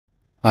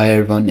Hi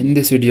everyone, in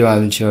this video I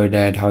will show you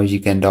that how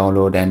you can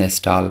download and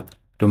install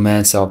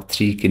Romance of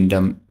Three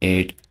Kingdom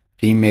 8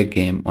 remake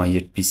game on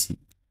your PC.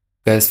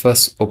 Guys,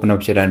 first open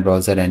up your Android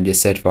browser and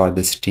just search for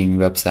the Steam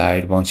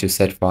website. Once you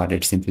search for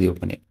it, simply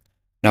open it.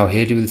 Now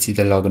here you will see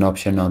the login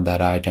option on the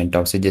right hand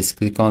top, so just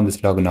click on this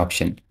login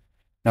option.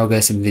 Now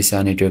guys, simply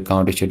sign into your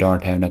account. If you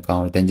don't have an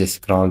account, then just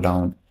scroll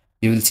down.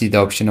 You will see the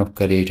option of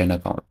create an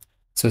account.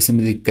 So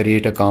simply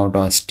create account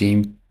on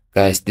Steam.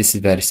 Guys, this is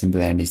very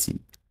simple and easy.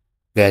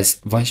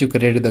 Guys, once you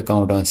create the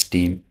account on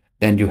Steam,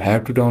 then you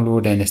have to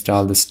download and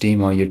install the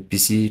Steam on your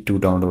PC to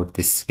download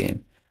this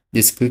game.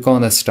 Just click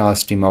on the Start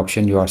Steam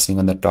option you are seeing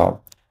on the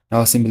top.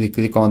 Now simply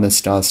click on the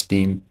Start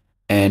Steam,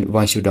 and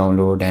once you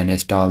download and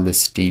install the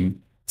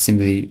Steam,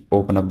 simply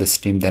open up the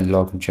Steam, then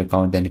log into your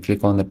account, then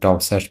click on the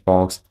top search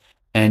box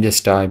and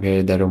just type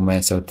here the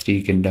Romance of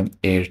Three Kingdom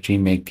 8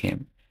 remake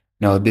game.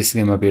 Now this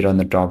game appeared on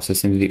the top, so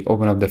simply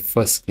open up the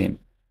first game.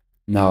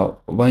 Now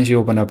once you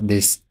open up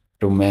this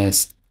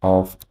Romance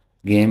of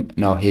game,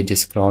 now here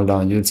just scroll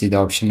down, you'll see the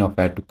option of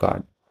add to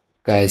cart.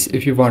 Guys,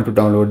 if you want to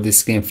download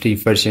this game free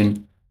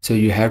version, so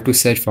you have to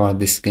search for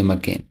this game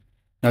again.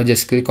 Now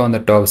just click on the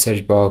top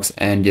search box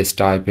and just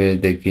type here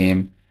the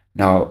game.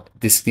 Now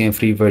this game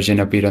free version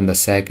appeared on the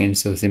second,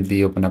 so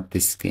simply open up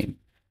this game.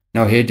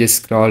 Now here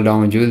just scroll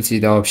down, you will see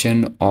the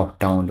option of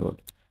download.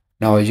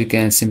 Now you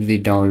can simply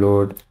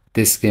download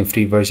this game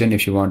free version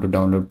if you want to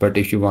download, but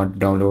if you want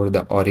to download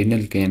the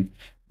original game,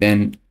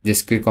 then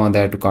just click on the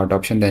add to cart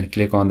option, then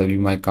click on the view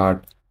my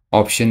cart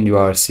option you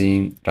are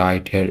seeing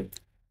right here.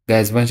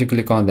 Guys, once you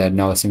click on that,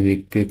 now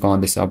simply click on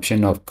this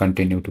option of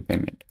continue to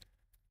payment.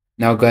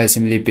 Now guys,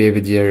 simply pay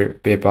with your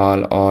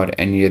PayPal or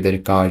any other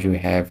card you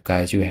have.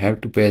 Guys, you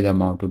have to pay the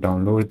amount to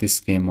download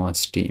this game on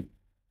Steam.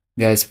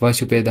 Guys,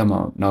 once you pay the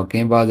amount, now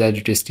game was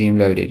added to Steam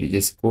library.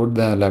 Just go to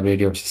the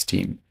library of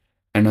Steam,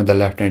 and on the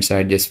left hand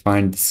side just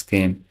find this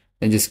game,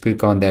 then just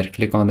click on that,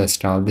 click on the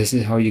install. This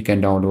is how you can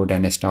download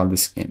and install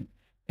this game.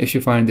 If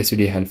you find this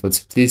video helpful,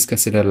 so please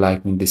consider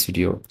liking this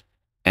video,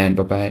 and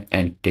bye bye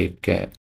and take care.